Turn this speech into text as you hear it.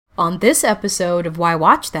On this episode of Why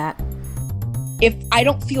Watch That. If I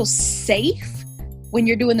don't feel safe when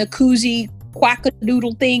you're doing the koozie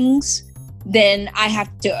quackadoodle things, then I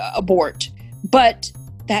have to abort. But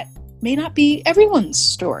that may not be everyone's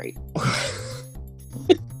story.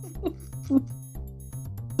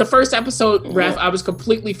 The first episode, Ref, I was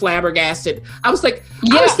completely flabbergasted. I was like,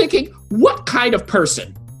 I was thinking, what kind of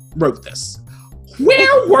person wrote this?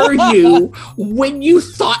 Where were you when you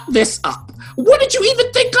thought this up? What did you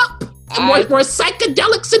even think up? Were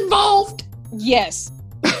psychedelics involved? Yes.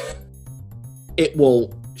 It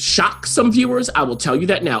will shock some viewers. I will tell you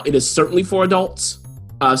that now. It is certainly for adults.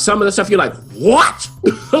 Some of the stuff you're like, what?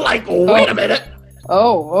 Like, wait a minute.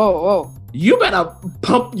 Oh. You better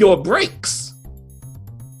pump your brakes.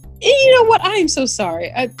 You know what? I am so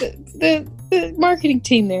sorry. The marketing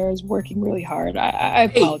team there is working really hard. I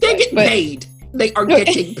apologize. Hey, they're getting paid. They are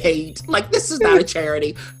getting paid. Like, this is not a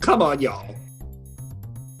charity. Come on, y'all.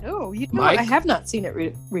 No, you know, I have not seen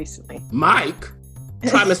it recently. Mike,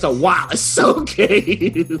 try Mr. Wallace, okay?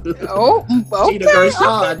 Okay. Gina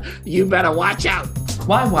Gershon, you better watch out.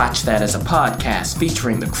 Why Watch That is a podcast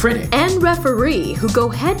featuring the critic and referee who go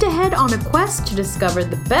head-to-head on a quest to discover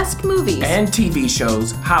the best movies and TV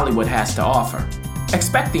shows Hollywood has to offer.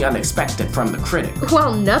 Expect the unexpected from the critic.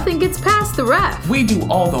 Well, nothing gets past the ref. We do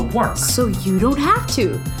all the work, so you don't have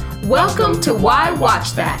to. Welcome to Why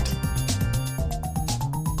Watch That.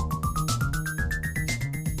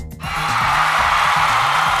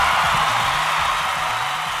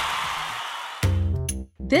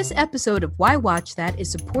 This episode of Why Watch That is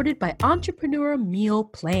supported by Entrepreneur Meal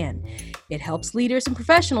Plan. It helps leaders and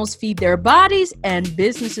professionals feed their bodies and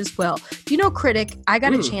businesses well. You know, Critic, I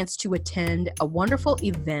got a chance to attend a wonderful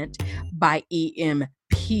event by EMP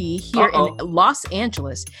here in Los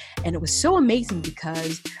Angeles. And it was so amazing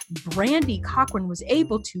because Brandy Cochran was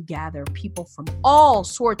able to gather people from all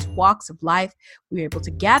sorts of walks of life. We were able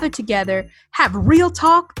to gather together, have real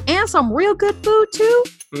talk, and some real good food too.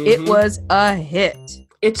 It was a hit.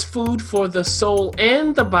 It's food for the soul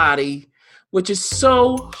and the body, which is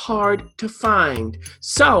so hard to find.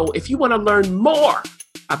 So if you want to learn more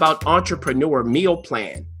about Entrepreneur Meal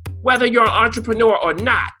Plan, whether you're an entrepreneur or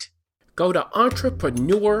not, go to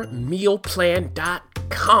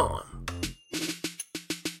entrepreneurmealplan.com.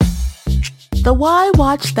 The Why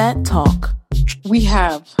Watch That talk. We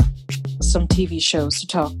have some TV shows to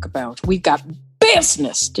talk about. We've got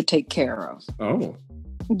business to take care of. Oh.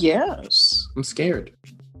 Yes. I'm scared.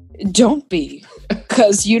 Don't be.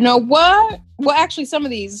 Because you know what? Well, actually, some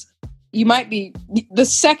of these, you might be, the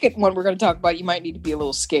second one we're going to talk about, you might need to be a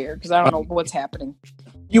little scared because I don't know what's happening.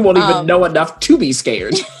 You won't even know enough to be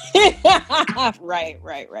scared. Right.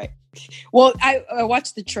 Well, I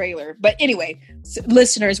watched the trailer. But anyway,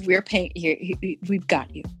 listeners, we're paying here. We've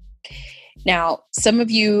got you. Now, some of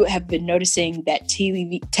you have been noticing that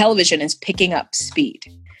television is picking up speed.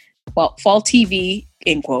 Well, fall TV,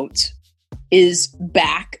 in quotes, is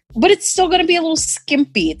back, but it's still going to be a little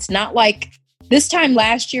skimpy. It's not like this time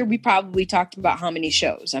last year, we probably talked about how many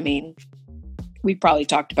shows. I mean, we probably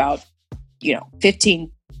talked about,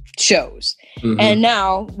 15 shows. And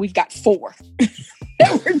now we've got 4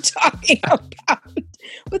 that we're talking about.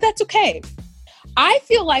 But that's okay. I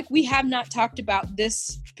feel like we have not talked about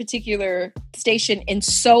this particular station in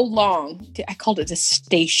so long. I called it a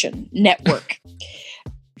station network.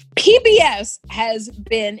 PBS has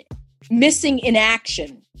been missing in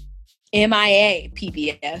action. MIA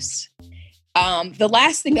PBS. The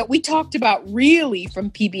last thing that we talked about really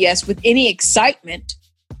from PBS with any excitement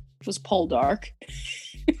was Poldark.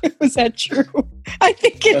 Was that true? I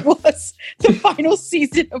think it was the final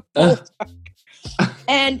season of Poldark.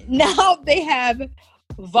 And now they have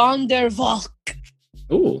Van der Valk.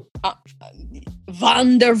 Ooh.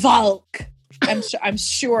 Van der Valk. I'm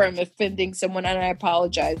sure I'm offending someone, and I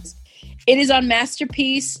apologize. It is on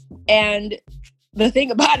Masterpiece, and the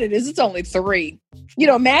thing about it is it's only 3.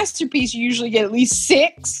 Masterpiece, you usually get at least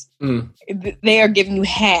 6. They are giving you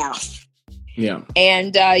half. Yeah.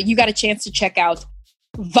 And you got a chance to check out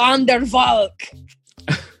Van der Valk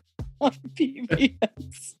on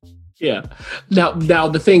PBS. Yeah. Now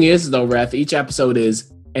the thing is, though, Ref, each episode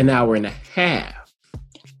is an hour and a half.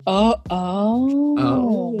 Oh.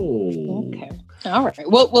 Okay. All right.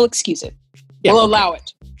 We'll excuse it. Yeah, we'll allow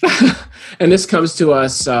it. And this comes to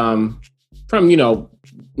us from,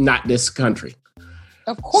 not this country.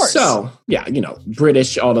 Of course. So, yeah,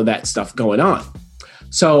 British, all of that stuff going on.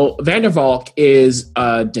 So Van der Valk is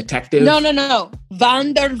a detective. No.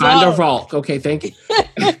 Van der Valk. Van der Valk. Okay, thank you.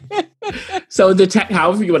 So,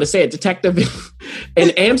 however you want to say it, detective in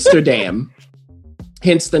Amsterdam,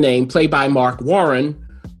 hence the name, played by Mark Warren,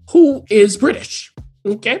 who is British.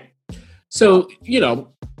 Okay. So,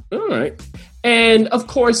 all right. And of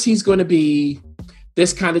course, he's going to be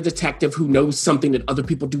this kind of detective who knows something that other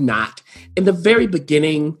people do not. In the very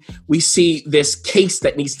beginning, we see this case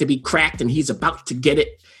that needs to be cracked and he's about to get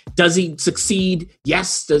it. Does he succeed?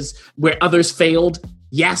 Yes. Does where others failed?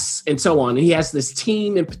 Yes. And so on. And he has this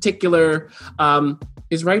team in particular,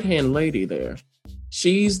 his right-hand lady there.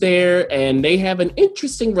 She's there and they have an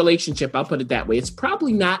interesting relationship. I'll put it that way. It's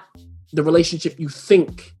probably not the relationship you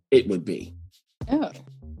think it would be. Oh.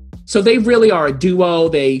 So they really are a duo.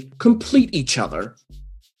 They complete each other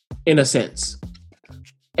in a sense.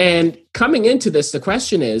 And coming into this, the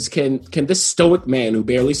question is, can this stoic man who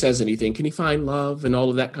barely says anything, can he find love and all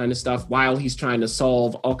of that kind of stuff while he's trying to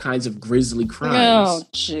solve all kinds of grisly crimes? Oh,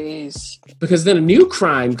 jeez. Because then a new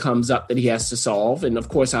crime comes up that he has to solve. And of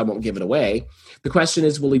course, I won't give it away. The question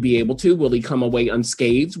is, will he be able to? Will he come away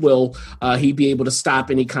unscathed? Will he be able to stop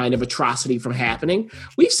any kind of atrocity from happening?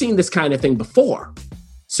 We've seen this kind of thing before.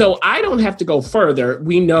 So I don't have to go further.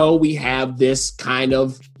 We know we have this kind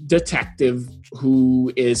of detective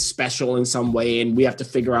who is special in some way, and we have to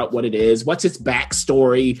figure out what it is. What's its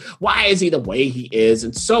backstory? Why is he the way he is?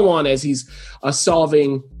 And so on as he's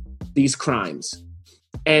solving these crimes.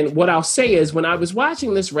 And what I'll say is, when I was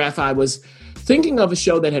watching this, Ref, I was thinking of a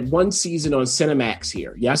show that had one season on Cinemax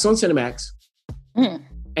here. Yes, on Cinemax. And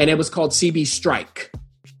it was called CB Strike,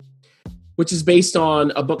 which is based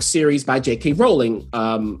on a book series by J.K. Rowling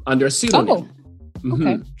under a pseudonym. Oh,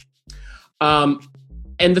 okay.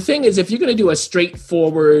 And the thing is, if you're going to do a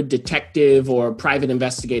straightforward detective or private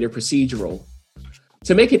investigator procedural,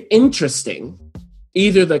 to make it interesting,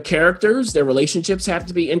 either the characters, their relationships have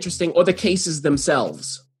to be interesting, or the cases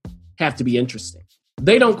themselves have to be interesting.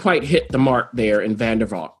 They don't quite hit the mark there in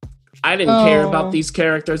Vandervalk. I didn't care about these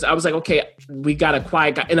characters. I was like, okay, we got a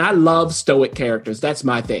quiet guy. And I love stoic characters. That's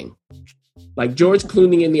my thing. Like George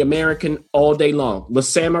Clooney in The American all day long. Le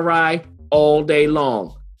Samurai all day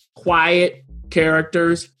long. Quiet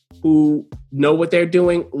characters who know what they're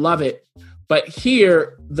doing. Love it. But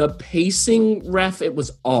here, the pacing, Ref, it was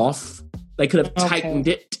off. They could have tightened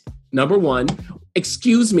it. Number one.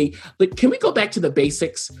 Excuse me, but can we go back to the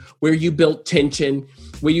basics where you build tension,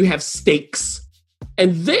 where you have stakes?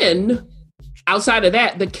 And then outside of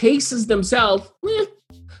that, the cases themselves.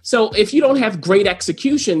 So if you don't have great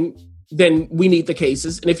execution, then we need the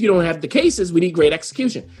cases. And if you don't have the cases, we need great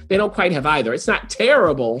execution. They don't quite have either. It's not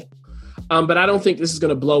terrible, but I don't think this is going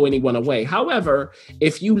to blow anyone away. However,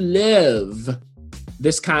 if you live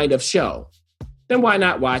this kind of show, then why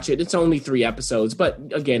not watch it? It's only 3 episodes, but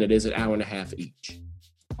again, it is an hour and a half each.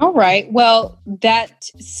 All right. Well, that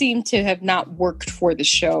seemed to have not worked for the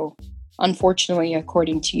show, unfortunately,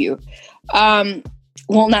 according to you.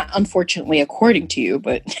 Well, not unfortunately, according to you,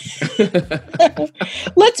 but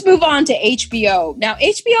let's move on to HBO. Now,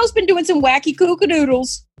 HBO's been doing some wacky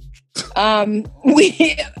kookadoodles.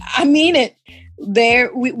 I mean it.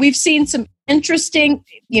 We've seen some interesting,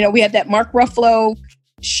 we had that Mark Ruffalo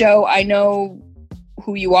show, I Know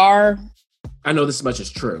Who You Are. I know this much is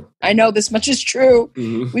true.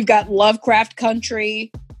 Mm-hmm. We've got Lovecraft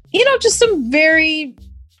Country. Just some very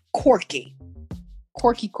quirky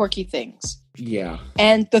things. Yeah.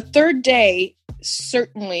 And The Third Day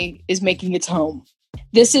certainly is making its home.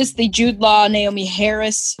 This is the Jude Law, Naomi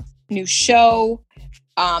Harris new show.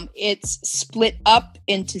 It's split up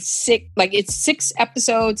into 6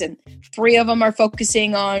 episodes, and 3 of them are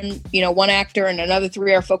focusing on, one actor, and another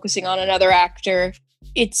 3 are focusing on another actor.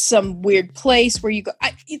 It's some weird place where you go.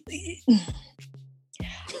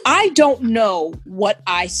 I don't know what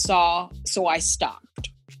I saw, so I stopped.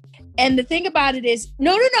 And the thing about it is,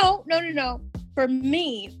 no. For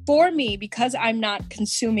me, because I'm not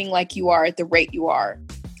consuming like you are at the rate you are,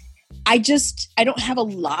 I don't have a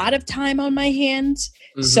lot of time on my hands.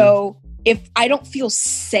 Mm-hmm. So if I don't feel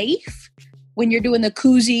safe when you're doing the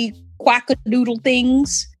koozie quackadoodle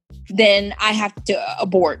things, then I have to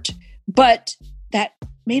abort. But that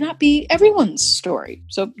may not be everyone's story.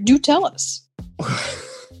 So do tell us.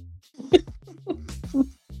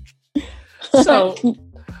 So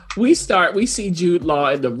we see Jude Law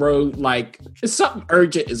in the road, like something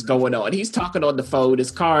urgent is going on. He's talking on the phone.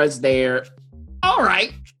 His car is there. All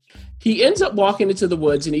right. He ends up walking into the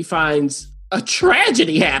woods and he finds a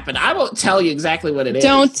tragedy happen. I won't tell you exactly what it is.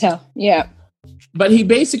 Don't tell. Yeah. But he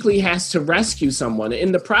basically has to rescue someone.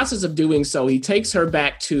 In the process of doing so, he takes her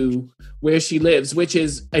back to where she lives, which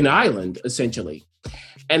is an island, essentially.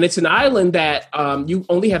 And it's an island that you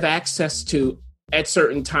only have access to at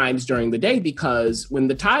certain times during the day, because when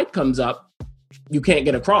the tide comes up, you can't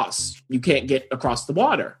get across. You can't get across the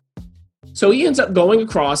water. So he ends up going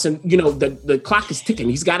across, and, the clock is ticking.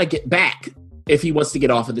 He's got to get back. if he wants to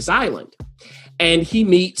get off of this island. And he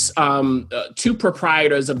meets two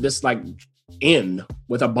proprietors of this like inn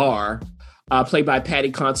with a bar, played by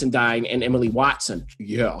Patty Considine and Emily Watson.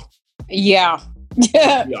 Yeah.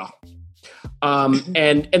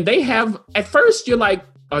 And they have, at first you're like,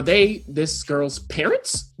 are they this girl's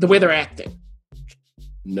parents? The way they're acting.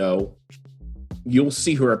 No. You'll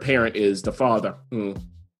see who her parent is, the father.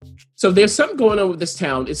 So there's something going on with this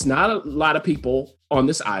town. It's not a lot of people on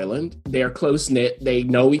this island. They're close-knit. They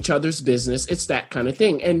know each other's business. It's that kind of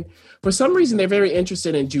thing. And for some reason, they're very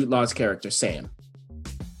interested in Jude Law's character, Sam.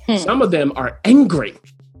 Some of them are angry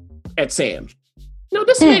at Sam. No,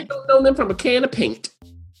 this man don't know them from a can of paint.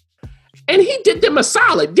 And he did them a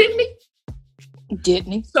solid, didn't he?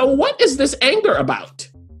 Didn't he? So what is this anger about?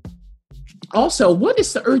 Also, what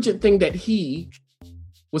is the urgent thing that he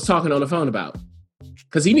was talking on the phone about?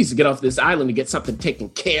 Because he needs to get off this island to get something taken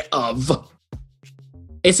care of.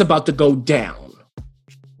 It's about to go down.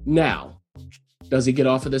 Now, does he get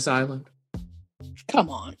off of this island? Come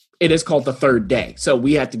on. It is called the third day. So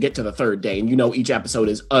we have to get to the third day. And you know each episode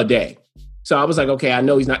is a day. So I was like, okay, I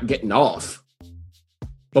know he's not getting off.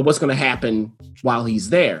 But what's going to happen while he's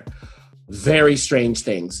there? Very strange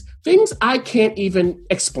things. Things I can't even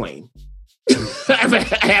explain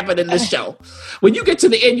happen in this show. When you get to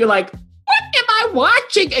the end, you're like, what am I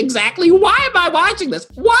watching exactly? Why am I watching this?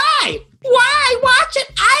 Why watch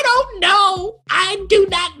it? I don't know. I do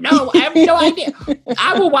not know. I have no idea.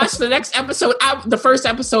 I will watch the next episode. The first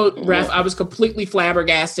episode, Ref, I was completely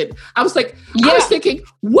flabbergasted. I was like, I was thinking,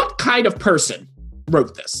 what kind of person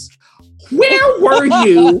wrote this? Where were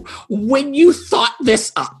you when you thought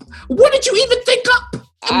this up? What did you even think up?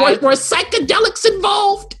 Were psychedelics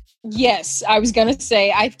involved? Yes, I was going to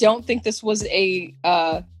say, I don't think this was I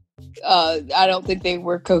don't think they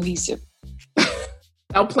were cohesive.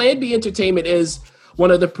 Now, Plan B Entertainment is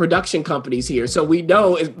one of the production companies here, so we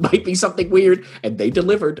know it might be something weird, and they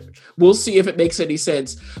delivered. We'll see if it makes any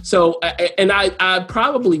sense. So, and I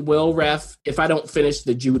probably will, Ref, if I don't finish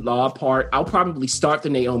the Jude Law part, I'll probably start the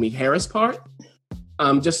Naomi Harris part,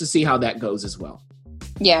 just to see how that goes as well.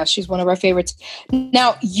 Yeah, she's one of our favorites.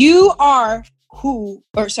 Now, we are who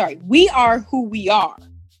we are.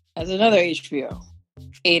 That's another HBO.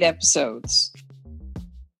 8 episodes.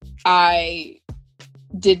 I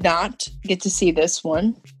did not get to see this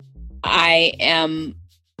one. I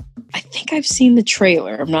think I've seen the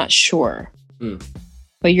trailer. I'm not sure.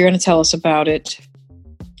 But you're going to tell us about it.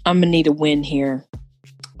 I'm going to need a win here.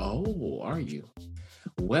 Oh, are you?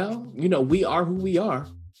 Well, we are who we are.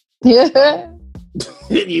 Yeah.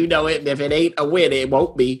 You know it. If it ain't a win, it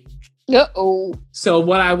won't be. Uh-oh. So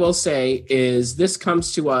what I will say is this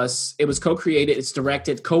comes to us. It was co-created, it's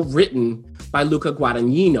directed, co-written by Luca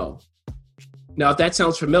Guadagnino. Now, if that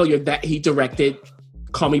sounds familiar, that he directed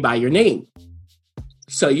Call Me By Your Name.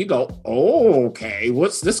 So you go, oh, okay,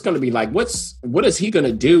 what's this going to be like? What is he going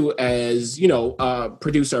to do as,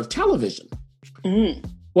 producer of television?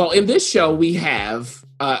 Well, in this show, we have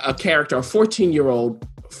a character, a 14-year-old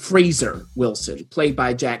Fraser Wilson, played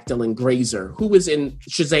by Jack Dylan Grazer, who was in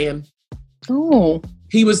Shazam. Oh.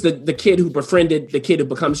 He was the kid who befriended the kid who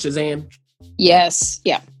becomes Shazam. Yes.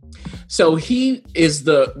 Yeah. So he is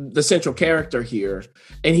the central character here.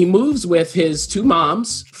 And he moves with his 2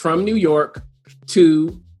 moms from New York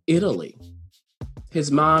to Italy.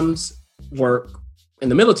 His moms work in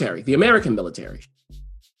the military, the American military.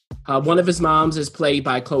 One of his moms is played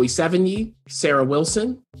by Chloe Sevigny, Sarah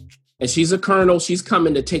Wilson. And she's a colonel. She's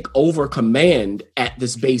coming to take over command at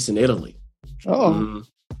this base in Italy. Oh.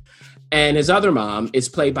 And his other mom is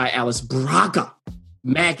played by Alice Braga,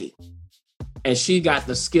 Maggie. And she got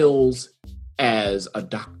the skills as a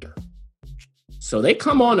doctor. So they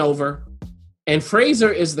come on over. And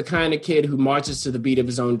Fraser is the kind of kid who marches to the beat of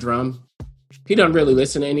his own drum. He doesn't really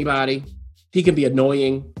listen to anybody. He can be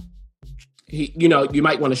annoying. You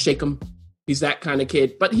might want to shake him. He's that kind of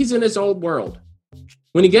kid. But he's in his own world.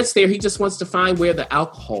 When he gets there, he just wants to find where the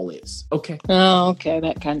alcohol is. Okay. Oh, okay.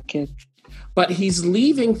 That kind of kid. But he's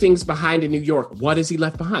leaving things behind in New York. What has he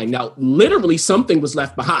left behind? Now, literally something was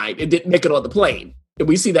left behind. It didn't make it on the plane. And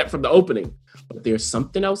we see that from the opening. But there's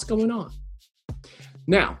something else going on.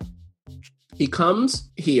 Now, he comes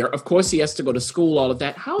here. Of course, he has to go to school, all of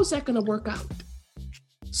that. How is that going to work out?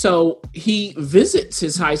 So he visits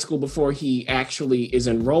his high school before he actually is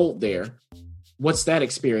enrolled there. What's that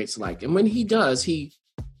experience like? And when he does, he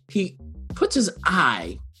puts his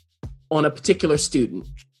eye on a particular student,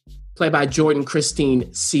 played by Jordan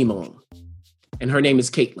Christine Simone. And her name is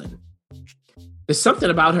Caitlin. There's something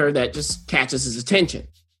about her that just catches his attention.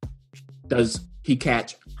 Does he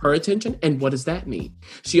catch her attention? And what does that mean?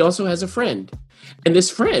 She also has a friend. And this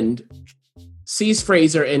friend sees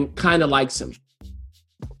Fraser and kind of likes him.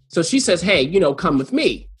 So she says, hey, come with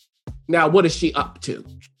me. Now, what is she up to?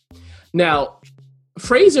 Now,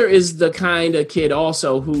 Fraser is the kind of kid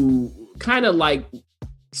also who kind of like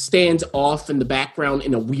stands off in the background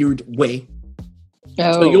in a weird way.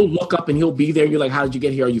 Oh. So you'll look up and he'll be there. And you're like, how did you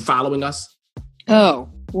get here? Are you following us? Oh,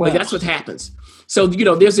 wow. Like, that's what happens. So,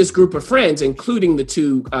 there's this group of friends, including the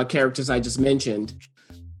two characters I just mentioned.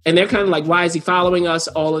 And they're kind of like, why is he following us?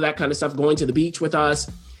 All of that kind of stuff, going to the beach with us.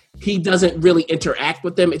 He doesn't really interact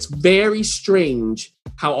with them. It's very strange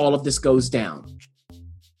how all of this goes down.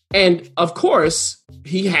 And of course,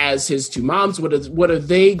 he has his two moms. What are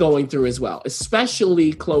they going through as well?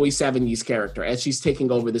 Especially Chloe Sevigny's character as she's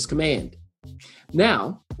taking over this command.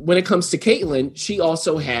 Now, when it comes to Caitlin, she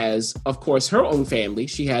also has, of course, her own family.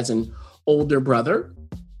 She has an older brother,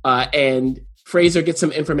 and Fraser gets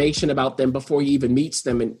some information about them before he even meets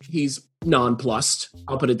them, and he's nonplussed,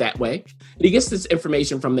 I'll put it that way. And he gets this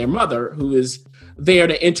information from their mother, who is there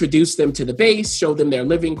to introduce them to the base, show them their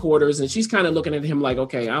living quarters, and she's kind of looking at him like,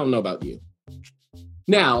 okay, I don't know about you.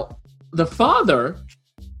 Now, the father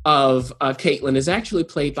of Caitlin is actually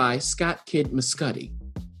played by Scott Kid Mescudi,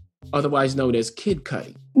 otherwise known as Kid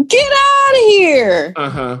Cudi. Get out of here!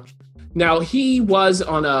 Uh-huh. Now, he was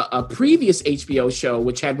on a previous HBO show,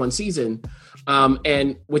 which had one season,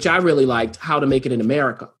 and which I really liked, How to Make It in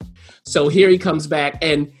America. So here he comes back,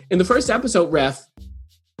 and in the first episode, Ref,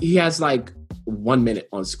 he has like 1 minute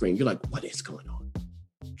on screen. You're like, what is going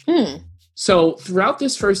on? So throughout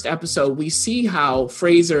this first episode, we see how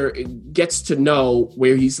Fraser gets to know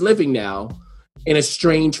where he's living now in a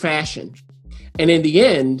strange fashion. And in the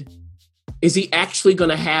end, is he actually going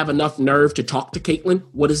to have enough nerve to talk to Caitlin?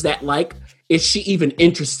 What is that like? Is she even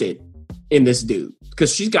interested in this dude?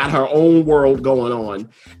 Because she's got her own world going on,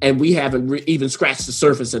 and we haven't even scratched the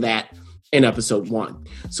surface of that in episode 1.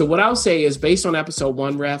 So what I'll say is, based on episode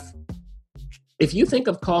 1, Ref, if you think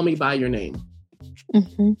of Call Me By Your Name,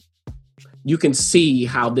 you can see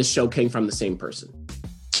how this show came from the same person.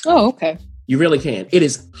 Oh, okay. You really can. It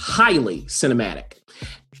is highly cinematic.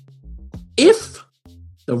 If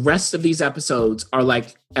the rest of these episodes are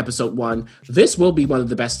like episode 1, this will be one of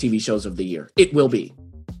the best TV shows of the year. It will be.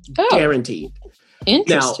 Guaranteed.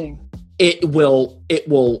 Interesting. Now, it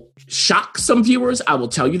will shock some viewers. I will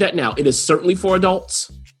tell you that now. It is certainly for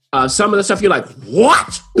adults. Some of the stuff you're like,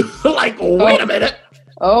 what? Like, wait a minute.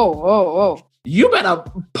 Oh. You better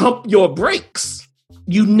pump your brakes.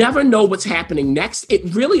 You never know what's happening next.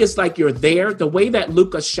 It really is like you're there. The way that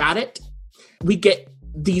Luca shot it, we get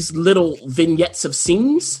these little vignettes of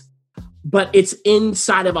scenes, but it's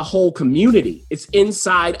inside of a whole community. It's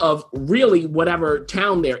inside of really whatever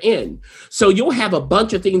town they're in. So you'll have a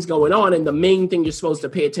bunch of things going on, and the main thing you're supposed to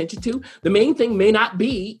pay attention to, the main thing may not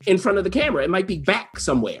be in front of the camera. It might be back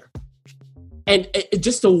somewhere. And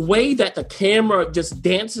just the way that the camera just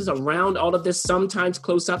dances around all of this, sometimes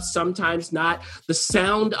close up, sometimes not, the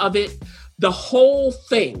sound of it, the whole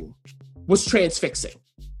thing was transfixing.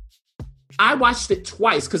 I watched it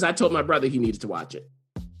twice because I told my brother he needed to watch it.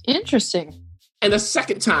 Interesting. And the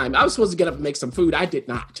second time, I was supposed to get up and make some food. I did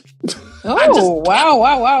not. Oh,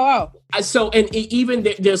 wow. Even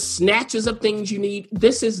there's snatches of things you need.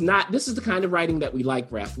 This is the kind of writing that we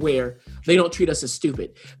like, Ref, where they don't treat us as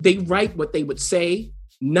stupid. They write what they would say,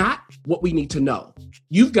 not what we need to know.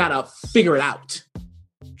 You've got to figure it out.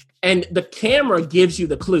 And the camera gives you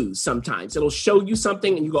the clues sometimes. It'll show you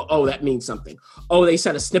something and you go, oh, that means something. Oh, they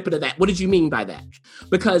said a snippet of that. What did you mean by that?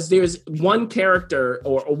 Because there's one character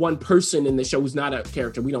or one person in the show who's not a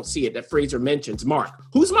character. We don't see it, that Fraser mentions, Mark.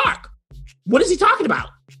 Who's Mark? What is he talking about?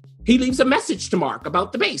 He leaves a message to Mark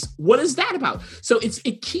about the base. What is that about? So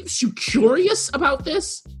it keeps you curious about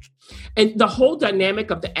this. And the whole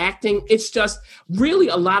dynamic of the acting, it's just really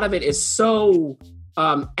a lot of it is so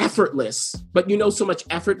effortless, but so much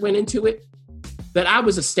effort went into it that I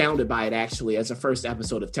was astounded by it actually as a first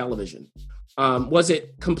episode of television. Was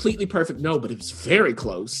it completely perfect? No, but it was very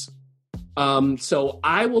close. So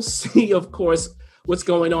I will see, of course, what's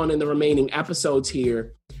going on in the remaining episodes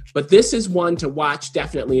here. But this is one to watch,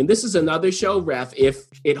 definitely. And this is another show, Ref, if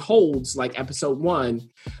it holds like episode 1,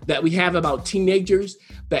 that we have about teenagers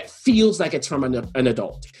that feels like it's from an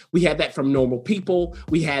adult. We had that from Normal People.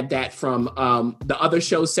 We had that from the other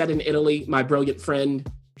show set in Italy, My Brilliant Friend.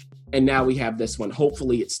 And now we have this one.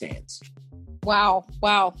 Hopefully it stands. Wow.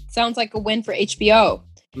 Sounds like a win for HBO.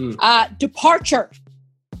 Departure,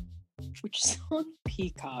 which is on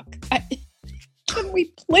Peacock. Can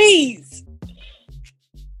we please?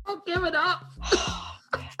 I'll give it up.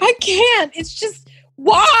 I can't. It's just,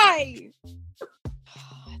 why?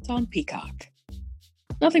 It's on Peacock.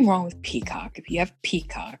 Nothing wrong with Peacock. If you have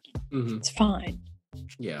Peacock, it's fine.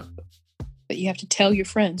 Yeah. But you have to tell your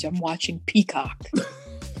friends, I'm watching Peacock.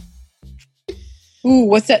 Ooh,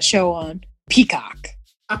 what's that show on? Peacock.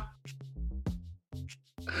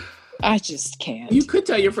 I just can't. You could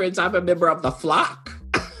tell your friends I'm a member of the flock.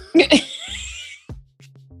 You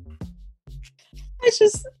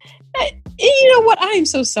know what? I am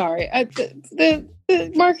so sorry. The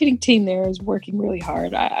marketing team there is working really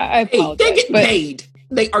hard. I apologize. They're getting paid.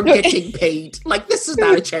 They are getting paid. Like, this is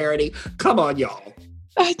not a charity. Come on, y'all.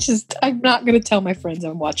 I'm not going to tell my friends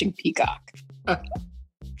I'm watching Peacock.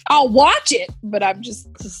 I'll watch it, but I'm just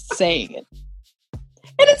saying it.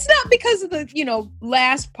 And it's not because of the,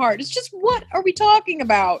 last part. It's just, what are we talking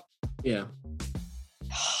about? Yeah.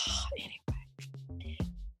 Anyway.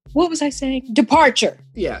 What was I saying? Departure.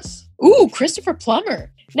 Yes. Ooh, Christopher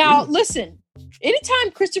Plummer. Now, listen.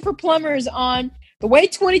 Anytime Christopher Plummer is on, the way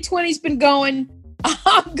 2020's been going,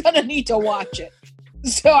 I'm going to need to watch it.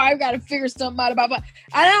 So I've got to figure something out about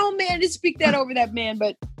I don't man to speak that over that man,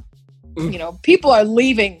 but, people are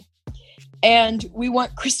leaving. And we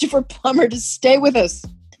want Christopher Plummer to stay with us.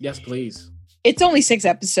 Yes, please. It's only 6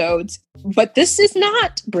 episodes, but this is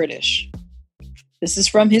not British. This is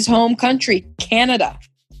from his home country, Canada.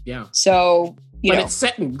 Yeah. So, but it's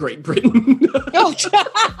set in Great Britain. Oh,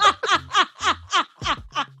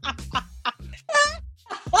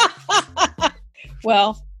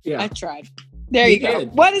 well, yeah. I tried. There you go.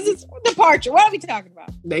 What is this departure? What are we talking about?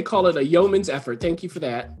 They call it a yeoman's effort. Thank you for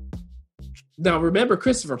that. Now, remember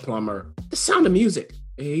Christopher Plummer, The Sound of Music.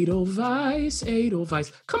 Edelweiss,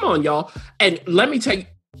 Edelweiss. Come on, y'all. And let me tell you,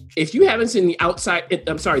 if you haven't seen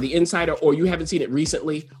The Insider, or you haven't seen it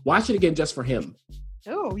recently, watch it again just for him.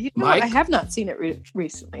 Oh, Mike, I have not seen it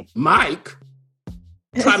recently. Mike.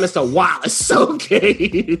 Try Mr. Wallace,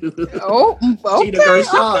 okay? Oh, okay. Gina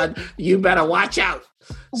Gershon, you better watch out.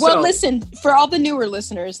 Well, listen, for all the newer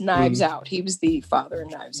listeners, Knives Out. He was the father in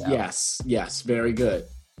Knives Out. Yes, very good.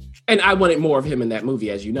 And I wanted more of him in that movie,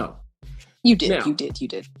 as you know. You did. I mean,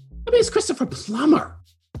 it's Christopher Plummer.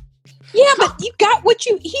 Yeah, but you got what are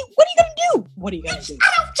you going to do?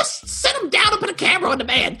 I don't just sit him down and put a camera on the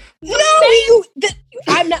man.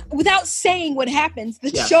 I'm not, without saying what happens, the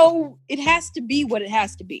show, it has to be what it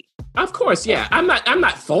has to be. Of course, yeah. I'm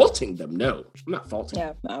not faulting them. No, I'm not faulting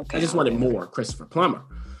them. Yeah, okay. I just wanted more Christopher Plummer.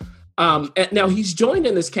 Now, he's joined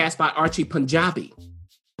in this cast by Archie Punjabi.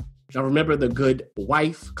 Now, remember the good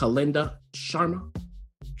wife, Kalinda Sharma?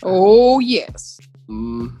 Oh, yes.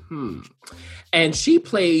 Mm-hmm. And she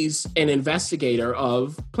plays an investigator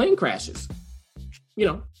of plane crashes.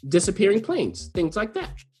 Disappearing planes, things like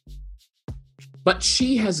that. But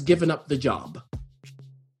she has given up the job.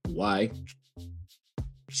 Why?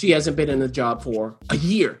 She hasn't been in the job for a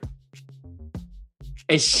year.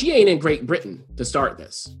 And she ain't in Great Britain to start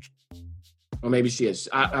this. Or maybe she is.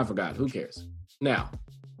 I forgot. Who cares? Now,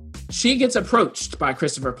 she gets approached by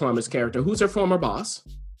Christopher Plummer's character, who's her former boss.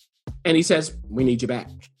 And he says, we need you back.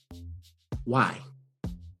 Why?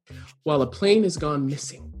 Well, a plane has gone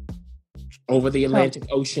missing over the Atlantic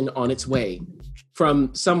Ocean on its way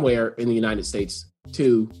from somewhere in the United States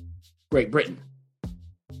to Great Britain.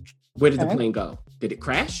 Where did the plane go? Did it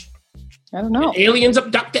crash? I don't know. Did aliens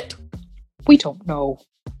abduct it? We don't know.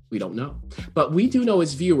 We don't know. But we do know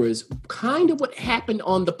as viewers kind of what happened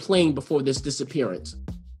on the plane before this disappearance.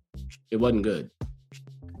 It wasn't good.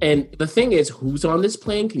 And the thing is, who's on this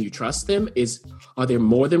plane? Can you trust them? Is there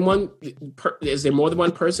more than one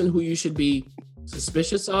person who you should be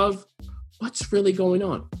suspicious of? What's really going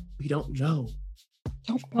on? We don't know.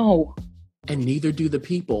 Don't know. And neither do the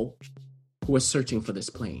people who are searching for this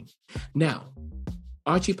plane. Now,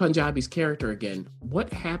 Archie Punjabi's character again,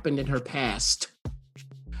 what happened in her past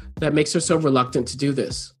that makes her so reluctant to do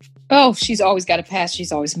this? Oh, she's always got a past.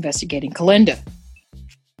 She's always investigating Kalinda.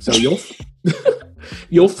 So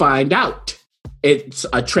you'll find out. It's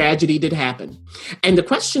a tragedy that happened. And the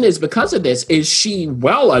question is, because of this, is she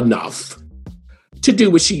well enough to do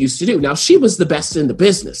what she used to do? Now, she was the best in the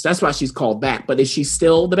business. That's why she's called back. But is she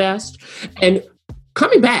still the best? And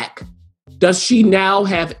coming back, does she now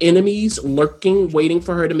have enemies lurking, waiting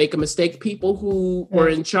for her to make a mistake? People who were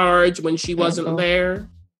in charge when she wasn't there?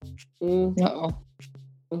 Uh-oh.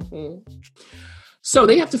 Mm-hmm. So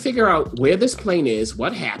they have to figure out where this plane is,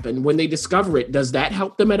 what happened. When they discover it, does that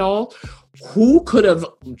help them at all? Who could have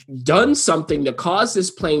done something to cause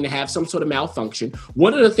this plane to have some sort of malfunction?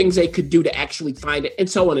 What are the things they could do to actually find it? And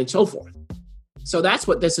so on and so forth. So that's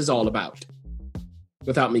what this is all about,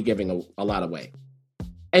 without me giving a lot away.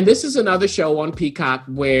 And this is another show on Peacock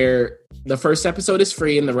where the first episode is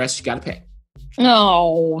free and the rest you got to pay.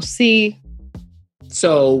 Oh, see.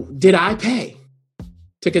 So did I pay?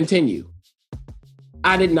 to continue.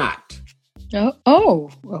 I did not.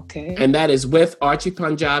 Okay. And that is with Archie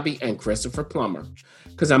Panjabi and Christopher Plummer.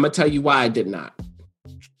 Because I'm going to tell you why I did not.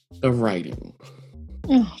 The writing.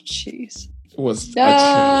 Oh, jeez. Was a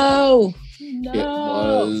challenge. It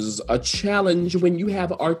was a challenge when you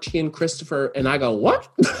have Archie and Christopher, and I go, what?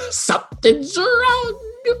 Something's wrong.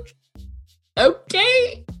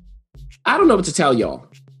 Okay. I don't know what to tell y'all.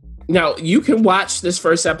 Now, you can watch this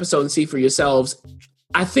first episode and see for yourselves.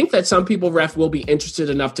 I think that some people, Ref, will be interested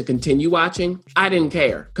enough to continue watching. I didn't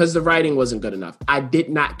care because the writing wasn't good enough. I did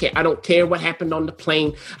not care. I don't care what happened on the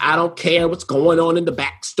plane. I don't care what's going on in the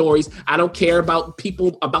backstories. I don't care about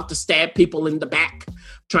people about to stab people in the back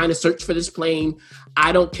trying to search for this plane.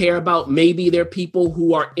 I don't care about maybe there are people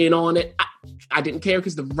who are in on it. I didn't care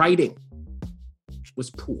because the writing was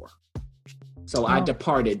poor. So I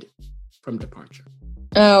departed from departure.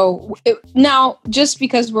 Now, just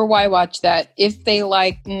because we're Why Watch That, if they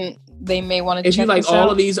like, they may want to check this out. If you like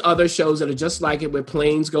all of these other shows that are just like it, where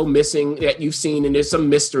planes go missing that you've seen and there's some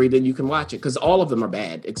mystery, then you can watch it. Because all of them are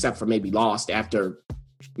bad, except for maybe Lost after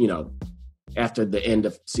the end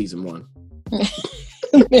of season 1.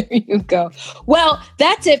 There you go. Well,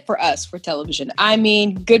 that's it for us for television. I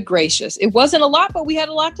mean, good gracious. It wasn't a lot, but we had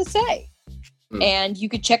a lot to say. And you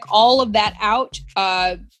could check all of that out.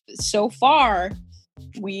 So far,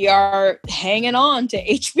 we are hanging on to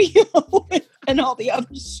HBO and all the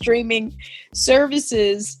other streaming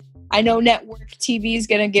services. I know network TV is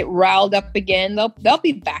going to get riled up again. They'll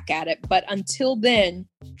be back at it. But until then,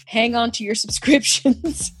 hang on to your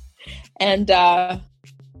subscriptions. And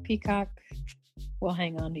Peacock will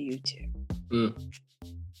hang on to you too.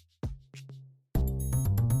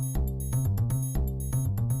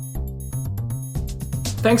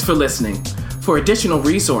 Thanks for listening. For additional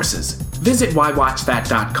resources, visit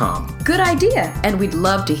whywatchthat.com. Good idea, and we'd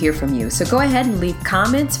love to hear from you. So go ahead and leave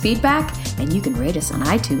comments, feedback, and you can rate us on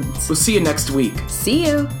iTunes. We'll see you next week. See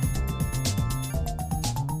you.